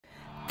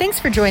Thanks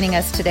for joining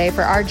us today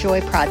for Our Joy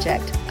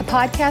Project, a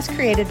podcast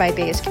created by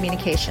Bayes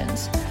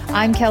Communications.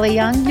 I'm Kelly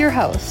Young, your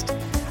host.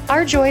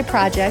 Our Joy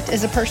Project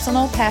is a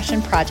personal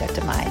passion project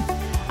of mine.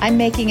 I'm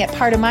making it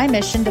part of my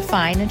mission to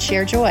find and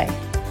share joy.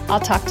 I'll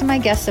talk to my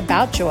guests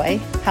about joy,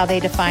 how they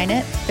define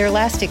it, their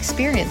last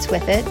experience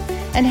with it,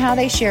 and how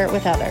they share it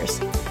with others.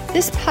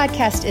 This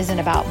podcast isn't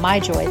about my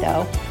joy,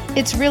 though.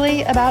 It's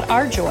really about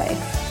our joy.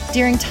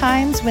 During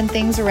times when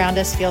things around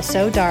us feel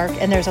so dark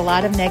and there's a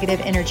lot of negative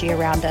energy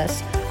around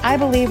us, I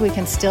believe we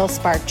can still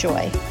spark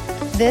joy.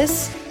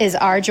 This is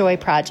Our Joy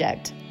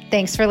Project.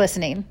 Thanks for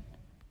listening.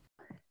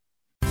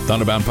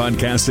 Thought about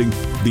podcasting?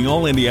 The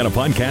All Indiana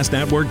Podcast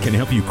Network can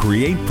help you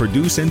create,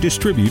 produce, and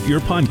distribute your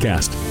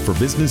podcast for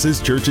businesses,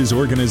 churches,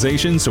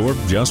 organizations, or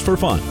just for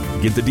fun.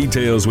 Get the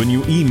details when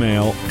you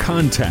email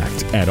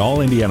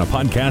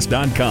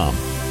contact@allindianapodcast.com.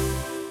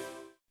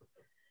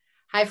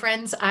 Hi,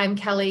 friends. I'm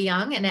Kelly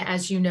Young, and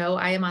as you know,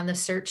 I am on the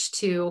search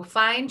to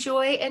find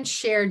joy and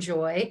share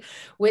joy,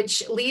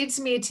 which leads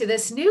me to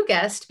this new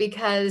guest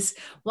because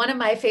one of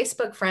my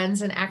Facebook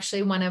friends and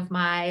actually one of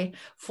my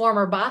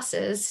former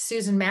bosses,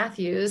 Susan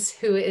Matthews,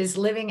 who is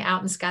living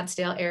out in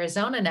Scottsdale,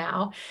 Arizona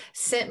now,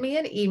 sent me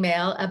an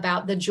email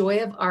about the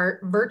Joy of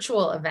Art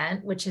virtual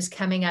event, which is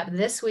coming up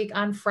this week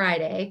on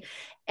Friday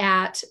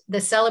at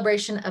the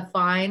Celebration of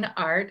Fine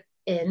Art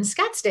in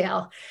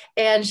Scottsdale.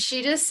 And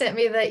she just sent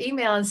me the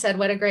email and said,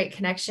 what a great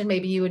connection.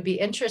 Maybe you would be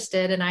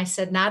interested. And I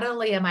said, not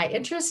only am I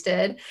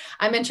interested,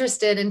 I'm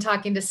interested in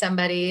talking to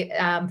somebody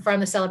from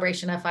the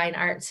Celebration of Fine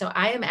Art. So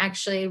I am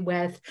actually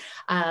with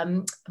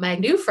my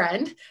new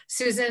friend,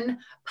 Susan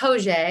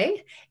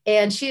Potje,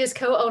 and she is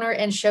co-owner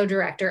and show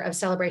director of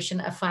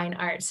Celebration of Fine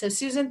Art. So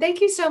Susan,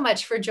 thank you so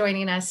much for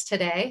joining us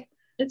today.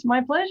 It's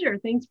my pleasure.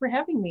 Thanks for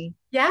having me.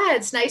 Yeah,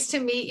 it's nice to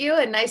meet you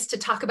and nice to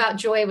talk about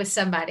joy with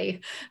somebody.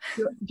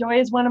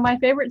 Joy is one of my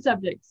favorite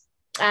subjects.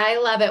 I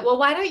love it. Well,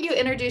 why don't you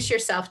introduce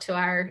yourself to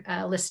our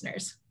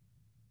listeners?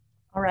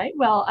 All right.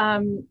 Well,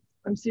 I'm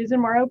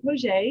Susan Morrow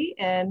Potje,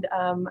 and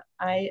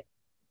I,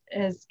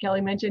 as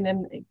Kelly mentioned,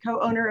 am a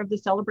co-owner of the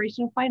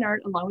Celebration of Fine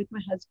Art along with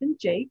my husband,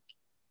 Jake.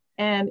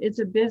 And it's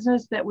a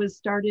business that was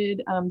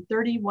started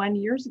 31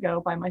 years ago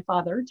by my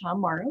father,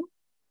 Tom Morrow,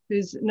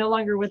 who's no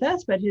longer with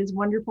us, but his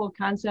wonderful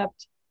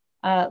concept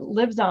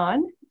lives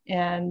on.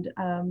 And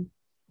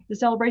the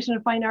Celebration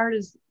of Fine Art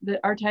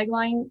our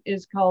tagline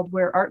is called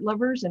Where Art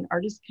Lovers and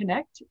Artists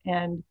Connect.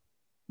 And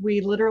we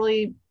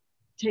literally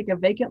take a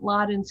vacant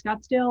lot in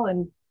Scottsdale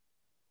and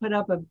put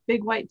up a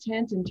big white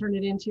tent and turn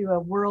it into a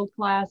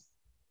world-class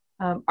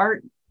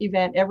art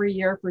event every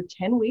year for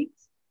 10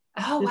 weeks.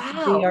 Oh, this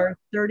wow. will be our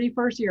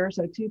 31st year.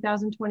 So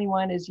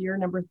 2021 is year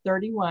number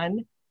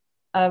 31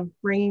 of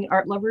bringing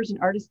art lovers and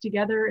artists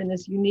together in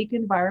this unique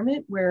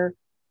environment where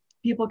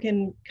people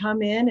can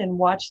come in and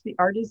watch the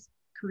artists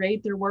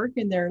create their work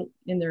in their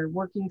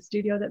working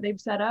studio that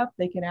they've set up.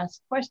 They can ask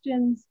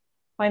questions,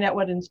 find out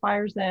what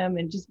inspires them,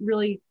 and just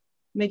really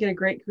make it a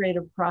great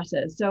creative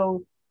process.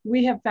 So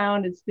we have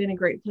found it's been a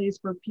great place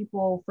for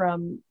people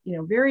from,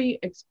 very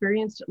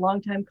experienced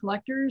longtime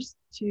collectors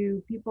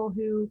to people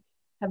who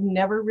have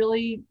never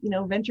really,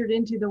 ventured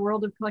into the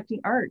world of collecting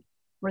art,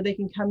 where they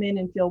can come in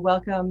and feel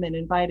welcome and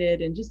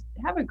invited and just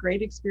have a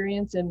great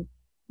experience. And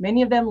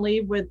many of them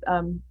leave with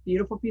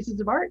beautiful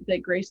pieces of art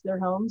that grace their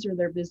homes or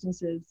their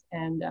businesses.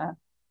 And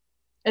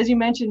as you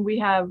mentioned, we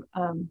have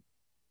a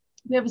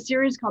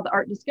series called the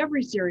Art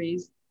Discovery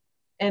Series.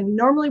 And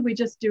normally we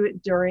just do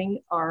it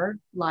during our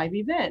live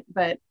event.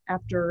 But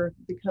after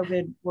the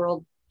COVID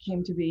world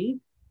came to be,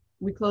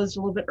 we closed a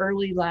little bit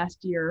early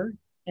last year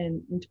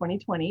in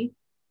 2020.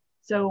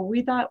 So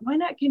we thought, why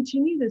not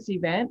continue this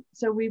event?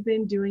 So we've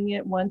been doing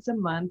it once a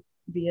month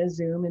via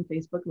Zoom and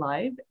Facebook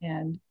Live.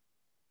 And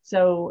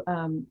so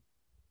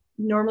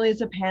normally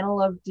it's a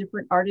panel of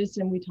different artists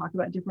and we talk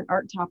about different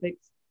art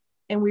topics.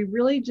 And we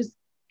really just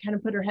kind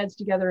of put our heads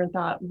together and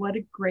thought, what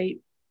a great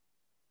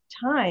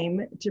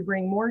time to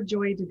bring more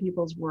joy to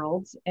people's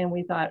worlds. And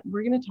we thought,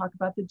 we're going to talk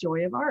about the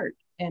joy of art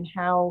and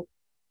how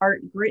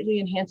art greatly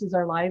enhances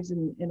our lives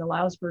and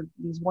allows for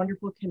these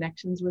wonderful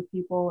connections with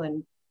people.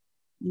 And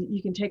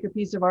you can take a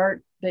piece of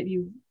art that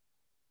you've,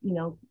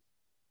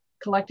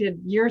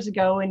 collected years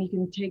ago, and you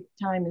can take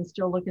time and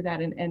still look at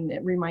that, and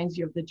it reminds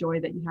you of the joy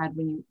that you had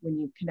when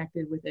you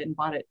connected with it and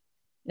bought it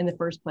in the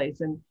first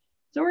place. And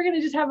so we're going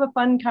to just have a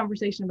fun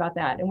conversation about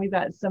that. And we've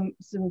got some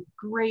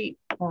great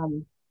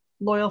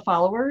loyal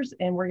followers,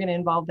 and we're going to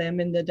involve them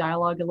in the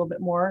dialogue a little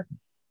bit more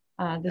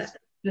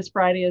this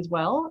Friday as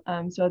well,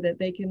 so that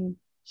they can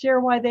share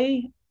why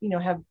they,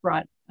 have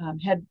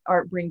had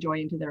art bring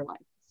joy into their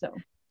life. So.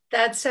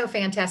 That's so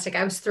fantastic.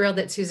 I was thrilled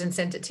that Susan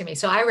sent it to me.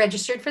 So I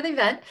registered for the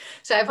event.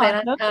 So I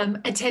plan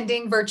on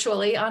attending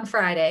virtually on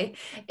Friday.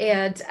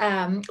 And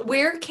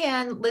where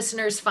can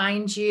listeners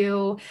find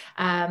you?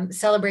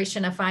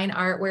 Celebration of Fine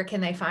Art, where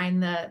can they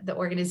find the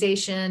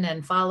organization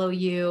and follow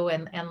you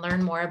and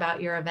learn more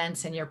about your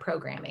events and your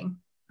programming?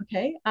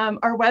 Okay.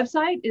 Our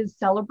website is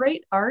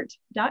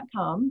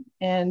celebrateart.com.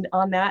 And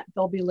on that,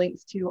 there'll be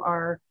links to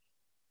our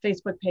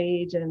Facebook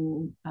page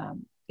and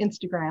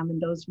Instagram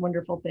and those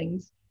wonderful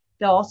things.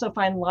 They'll also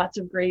find lots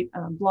of great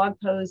blog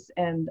posts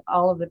and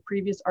all of the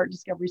previous art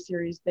discovery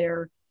series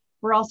there.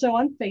 We're also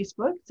on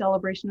Facebook,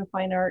 Celebration of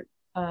Fine Art,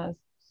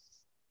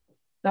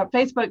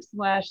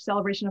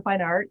 Facebook/Celebration of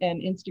Fine Art,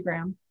 and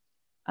Instagram.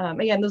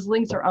 Again, those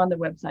links are on the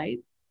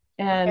website.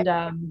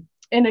 And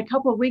in a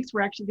couple of weeks,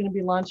 we're actually going to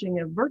be launching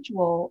a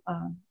virtual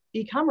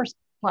e-commerce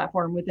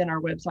platform within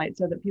our website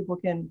so that people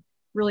can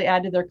really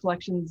add to their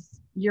collections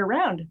year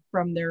round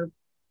from their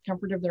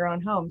comfort of their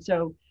own home.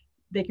 So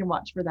they can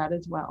watch for that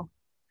as well.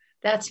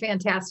 That's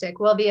fantastic.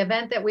 Well, the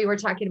event that we were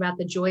talking about,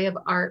 the Joy of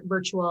Art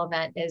virtual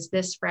event, is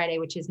this Friday,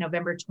 which is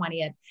November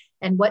 20th.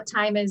 And what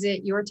time is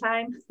it, your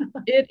time?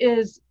 It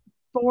is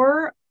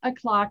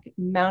 4:00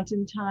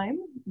 Mountain Time,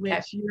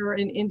 which you're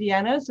in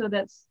Indiana. So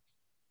that's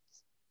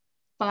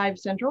 5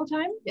 Central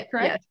Time,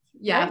 correct?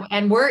 Yeah. Right?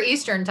 And we're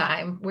Eastern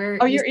time.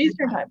 You're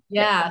Eastern time.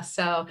 Yeah.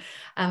 So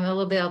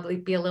it'll be a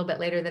little bit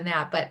later than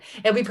that, but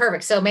it'll be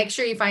perfect. So make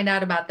sure you find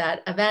out about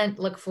that event,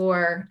 look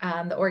for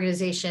the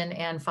organization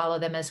and follow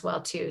them as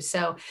well too.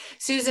 So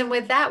Susan,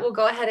 with that, we'll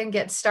go ahead and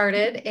get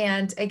started.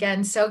 And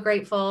again, so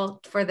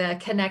grateful for the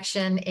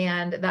connection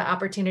and the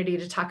opportunity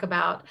to talk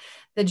about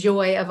the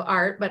joy of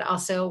art, but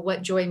also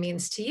what joy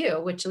means to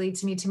you, which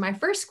leads me to my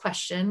first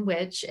question,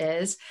 which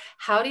is,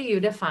 how do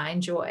you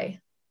define joy?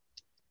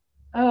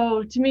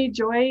 Oh, to me,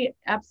 joy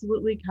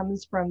absolutely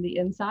comes from the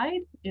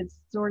inside. It's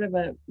sort of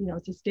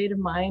it's a state of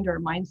mind or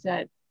a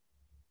mindset.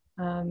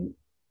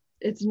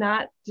 It's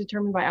not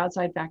determined by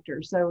outside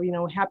factors. So,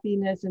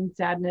 happiness and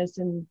sadness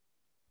and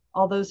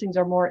all those things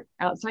are more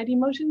outside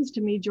emotions.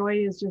 To me,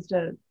 joy is just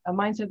a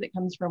mindset that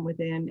comes from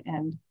within.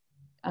 And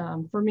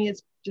for me,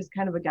 it's just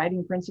kind of a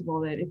guiding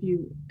principle that if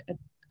you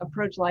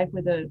approach life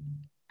with an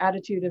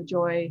attitude of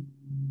joy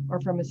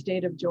or from a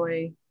state of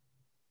joy,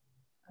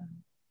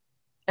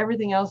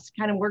 everything else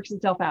kind of works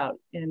itself out,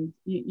 and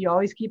you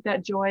always keep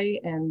that joy.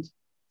 And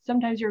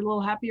sometimes you're a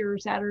little happier or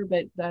sadder,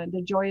 but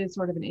the joy is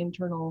sort of an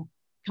internal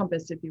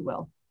compass, if you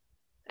will.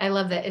 I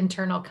love the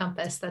internal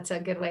compass. That's a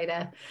good way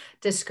to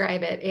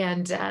describe it.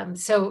 And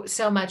so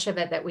much of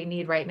it that we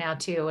need right now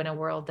too, in a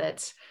world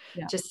that's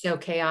just so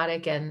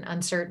chaotic and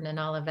uncertain and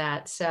all of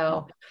that.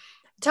 So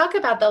talk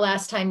about the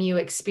last time you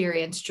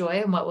experienced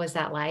joy and what was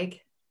that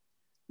like?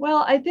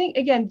 Well, I think,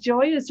 again,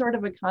 joy is sort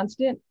of a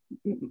constant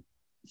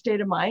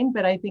state of mind,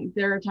 but I think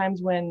there are times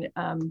when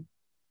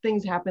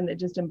things happen that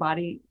just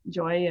embody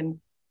joy. And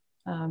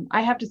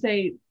I have to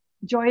say,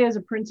 joy is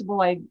a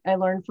principle I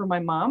learned from my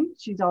mom.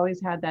 She's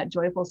always had that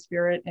joyful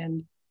spirit,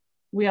 and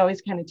we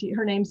always kind of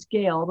her name's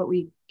Gail, but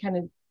we kind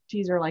of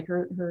tease her like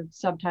her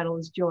subtitle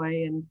is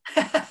Joy.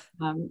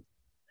 And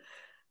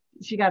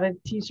she got a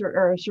t-shirt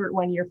or a shirt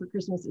one year for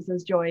Christmas that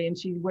says Joy, and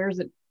she wears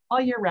it all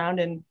year round.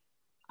 And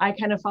I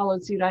kind of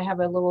followed suit. I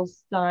have a little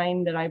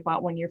sign that I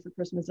bought one year for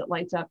Christmas that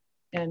lights up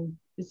and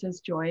it says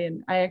Joy,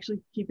 and I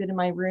actually keep it in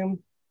my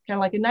room kind of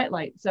like a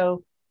nightlight.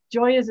 So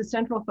joy is a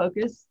central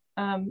focus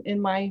in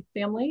my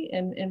family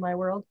and in my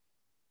world.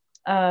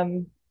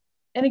 And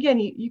again,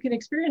 you can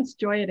experience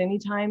joy at any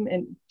time.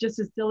 And just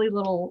a silly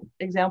little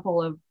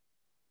example of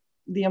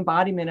the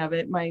embodiment of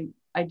it,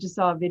 I just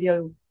saw a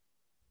video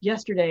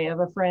yesterday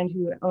of a friend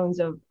who owns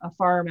a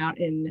farm out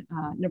in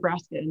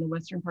Nebraska, in the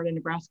western part of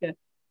Nebraska,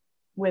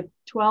 with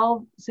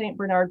 12 St.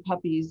 Bernard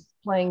puppies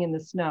playing in the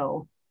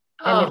snow.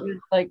 And it was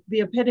like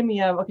the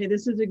epitome of, okay,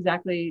 this is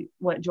exactly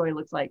what joy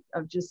looks like,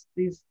 of just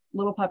these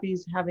little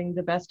puppies having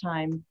the best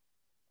time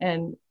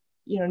and,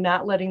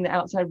 not letting the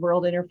outside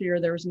world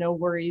interfere. There was no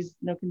worries,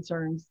 no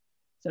concerns.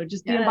 So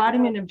just the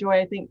embodiment of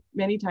joy, I think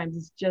many times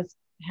is just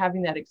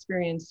having that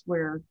experience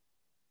where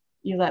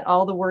you let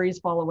all the worries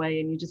fall away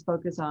and you just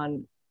focus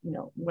on,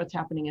 what's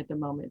happening at the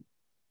moment.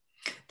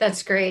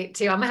 That's great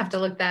too. I'm gonna have to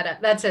look that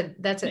up.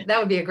 That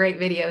would be a great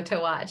video to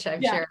watch.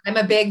 I'm sure. I'm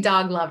a big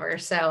dog lover,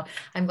 so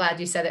I'm glad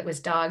you said it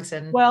was dogs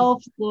and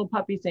 12 little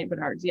puppy St.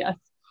 Bernards. Yes.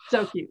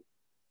 So cute.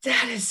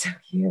 That is so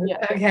cute.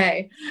 Yeah.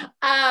 Okay.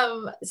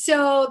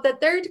 So the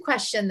third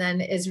question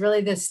then is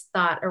really this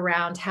thought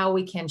around how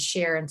we can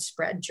share and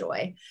spread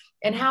joy.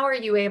 And how are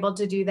you able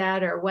to do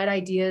that? Or what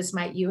ideas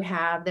might you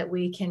have that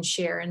we can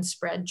share and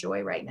spread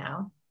joy right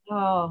now?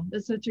 Oh,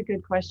 that's such a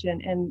good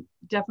question, and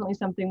definitely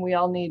something we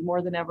all need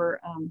more than ever.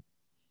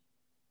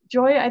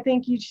 Joy, I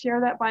think you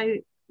share that by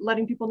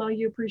letting people know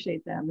you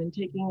appreciate them and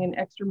taking an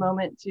extra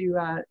moment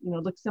to,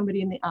 look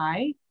somebody in the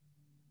eye.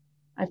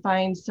 I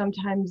find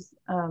sometimes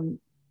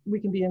we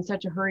can be in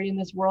such a hurry in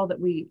this world that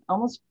we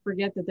almost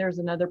forget that there's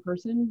another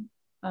person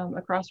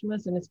across from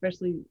us, and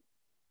especially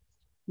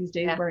these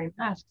days wearing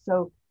masks.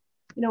 So,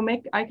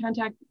 make eye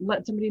contact,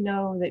 let somebody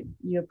know that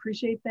you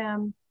appreciate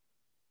them.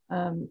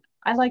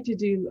 I like to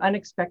do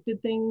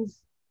unexpected things.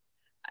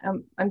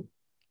 I'm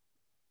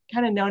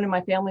kind of known in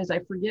my family as I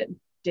forget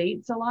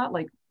dates a lot,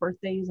 like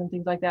birthdays and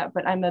things like that,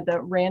 but I'm the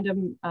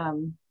random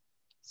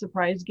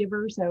surprise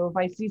giver. So if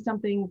I see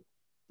something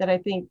that I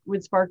think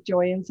would spark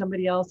joy in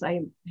somebody else,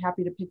 I'm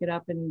happy to pick it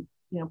up and,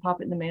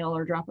 pop it in the mail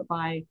or drop it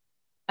by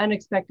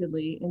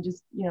unexpectedly and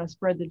just,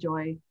 spread the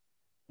joy.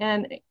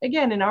 And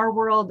again, in our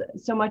world,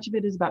 so much of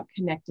it is about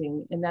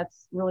connecting. And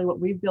that's really what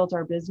we've built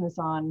our business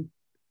on,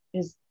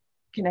 is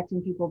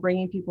connecting people,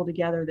 bringing people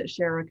together that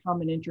share a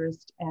common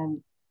interest,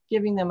 and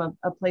giving them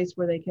a place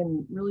where they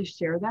can really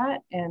share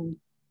that, and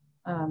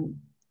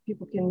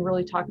people can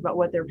really talk about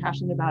what they're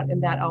passionate about,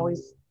 and that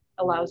always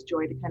allows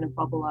joy to kind of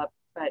bubble up.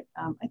 But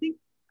I think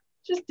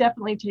just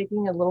definitely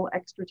taking a little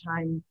extra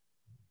time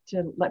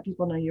to let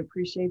people know you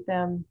appreciate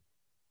them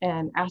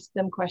and ask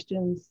them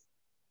questions,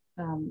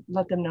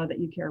 let them know that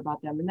you care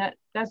about them. And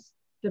that's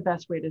the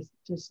best way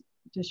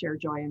to share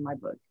joy in my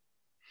book.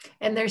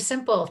 And there's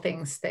simple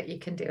things that you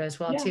can do as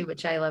well, Yeah. too,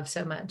 which I love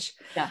so much.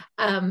 Yeah.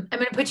 I'm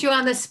going to put you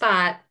on the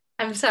spot.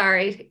 I'm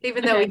sorry,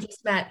 even though we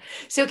just met.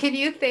 So can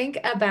you think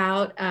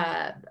about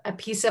a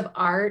piece of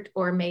art,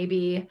 or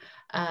maybe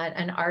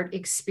an art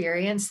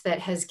experience that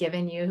has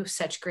given you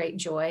such great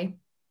joy?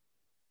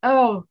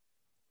 Oh,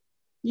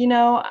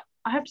 I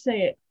have to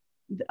say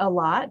a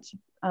lot.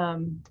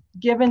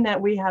 Given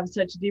that we have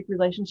such deep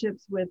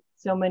relationships with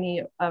so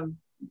many of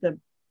the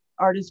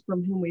artists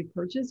from whom we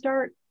purchased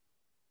art.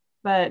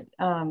 But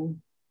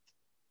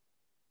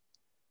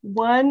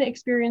one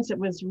experience that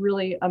was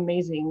really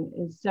amazing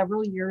is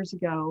several years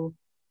ago,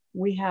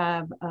 we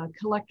have a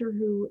collector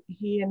who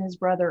he and his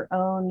brother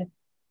own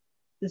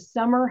the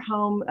summer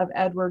home of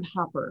Edward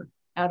Hopper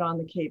out on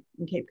the Cape,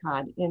 in Cape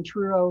Cod, in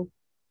Truro,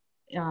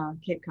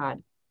 Cape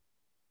Cod.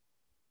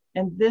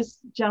 And this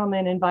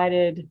gentleman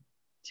invited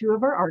two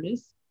of our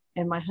artists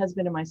and my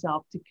husband and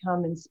myself to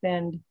come and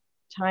spend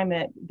time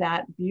at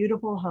that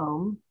beautiful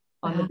home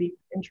on the beach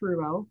in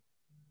Truro.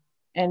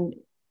 And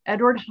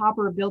Edward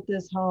Hopper built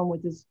this home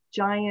with this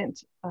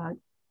giant,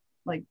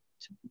 like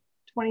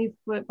 20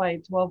 foot by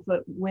 12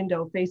 foot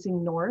window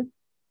facing north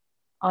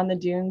on the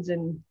dunes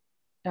in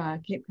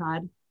Cape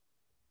Cod.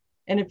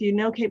 And if you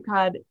know Cape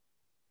Cod,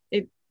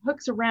 it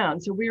hooks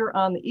around. So we were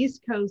on the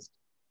East Coast,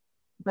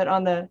 but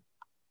on the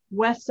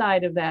west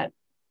side of that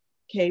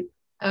Cape.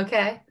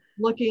 Okay.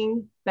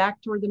 Looking back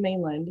toward the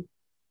mainland,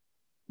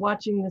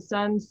 watching the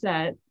sun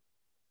set.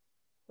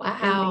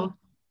 Wow.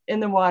 In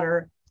the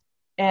water.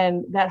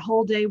 And that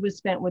whole day was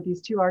spent with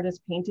these two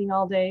artists painting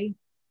all day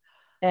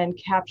and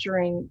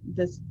capturing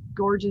this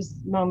gorgeous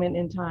moment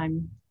in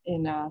time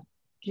in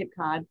Cape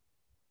Cod.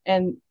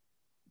 And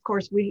of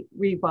course,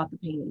 we bought the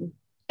painting.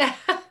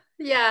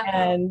 Yeah.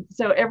 And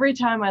so every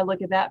time I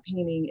look at that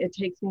painting, it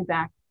takes me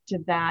back to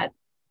that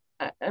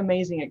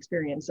amazing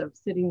experience of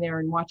sitting there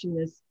and watching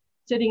this,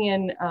 sitting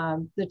in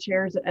the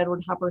chairs that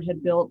Edward Hopper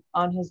had built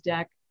on his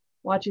deck,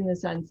 watching the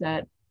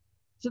sunset.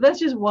 So that's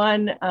just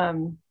one.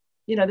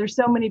 There's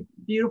so many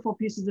beautiful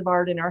pieces of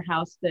art in our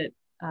house that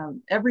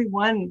every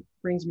one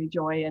brings me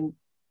joy. And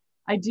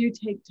I do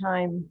take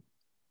time,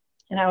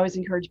 and I always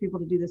encourage people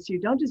to do this too.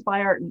 Don't just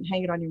buy art and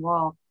hang it on your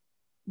wall.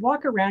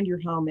 Walk around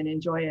your home and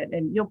enjoy it.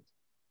 And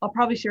I'll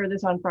probably share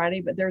this on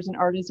Friday, but there's an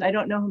artist, I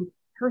don't know him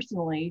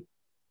personally,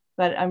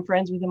 but I'm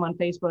friends with him on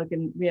Facebook,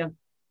 and we have,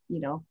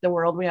 the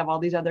world, we have all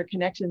these other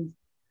connections.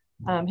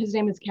 His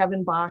name is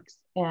Kevin Box,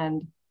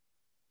 and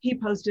he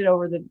posted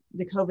over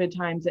the COVID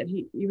times that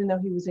even though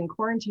he was in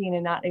quarantine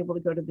and not able to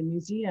go to the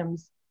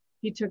museums,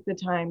 he took the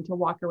time to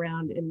walk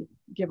around and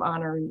give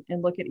honor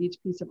and look at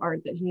each piece of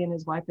art that he and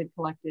his wife had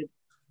collected,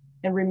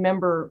 and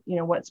remember,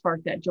 what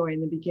sparked that joy in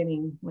the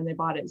beginning when they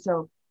bought it.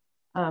 So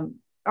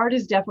art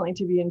is definitely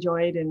to be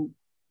enjoyed. And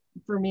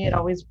for me, it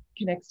always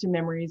connects to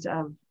memories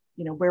of,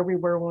 where we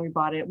were when we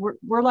bought it.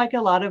 We're like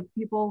a lot of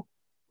people,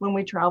 when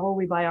we travel,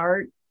 we buy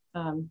art.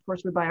 Of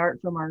course, we buy art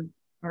from our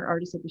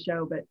artists at the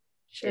show, but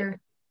sure.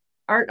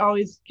 Art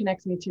always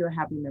connects me to a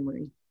happy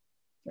memory.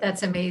 So,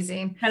 that's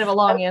amazing. Kind of a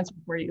long answer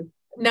for you.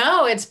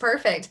 No, it's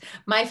perfect.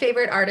 My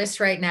favorite artist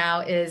right now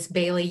is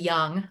Bailey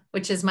Young,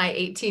 which is my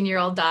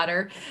 18-year-old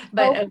daughter.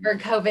 But over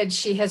COVID,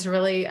 she has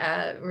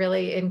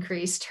really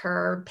increased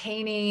her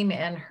painting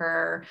and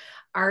her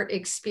art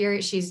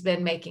experience. She's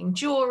been making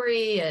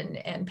jewelry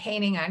and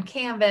painting on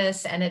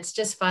canvas, and it's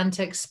just fun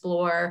to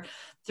explore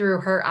through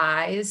her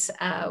eyes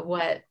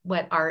what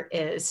art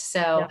is.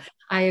 So yeah.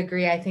 I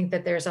agree. I think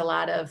that there's a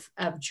lot of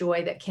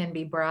joy that can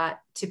be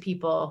brought to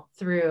people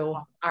through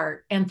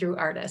art and through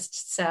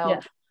artists. So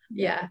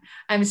yeah,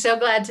 I'm so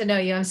glad to know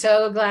you. I'm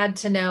so glad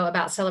to know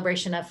about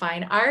Celebration of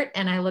Fine Art.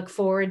 And I look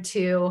forward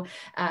to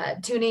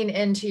tuning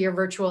into your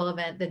virtual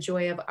event, The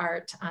Joy of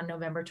Art, on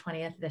November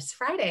 20th, this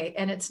Friday.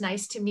 And it's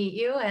nice to meet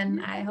you.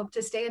 And I hope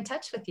to stay in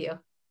touch with you.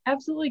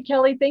 Absolutely,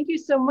 Kelly. Thank you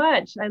so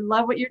much. I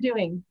love what you're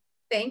doing.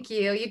 Thank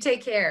you. You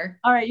take care.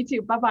 All right, you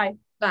too. Bye-bye.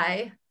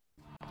 Bye.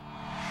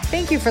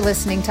 Thank you for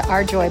listening to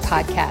Our Joy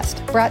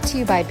podcast, brought to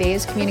you by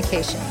Bays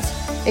Communications.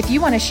 If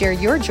you want to share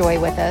your joy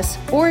with us,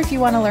 or if you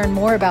want to learn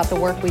more about the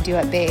work we do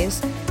at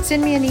Bays,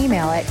 send me an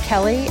email at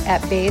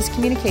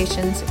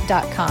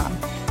kelly@bayscommunications.com.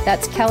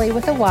 That's Kelly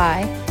with a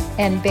Y,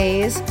 and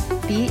Bays,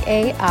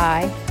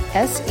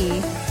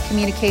 B-A-I-S-E,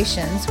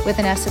 Communications with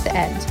an S at the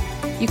end.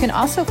 You can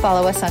also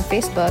follow us on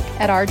Facebook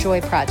at Our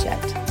Joy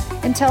Project.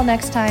 Until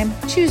next time,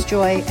 choose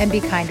joy and be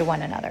kind to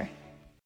one another.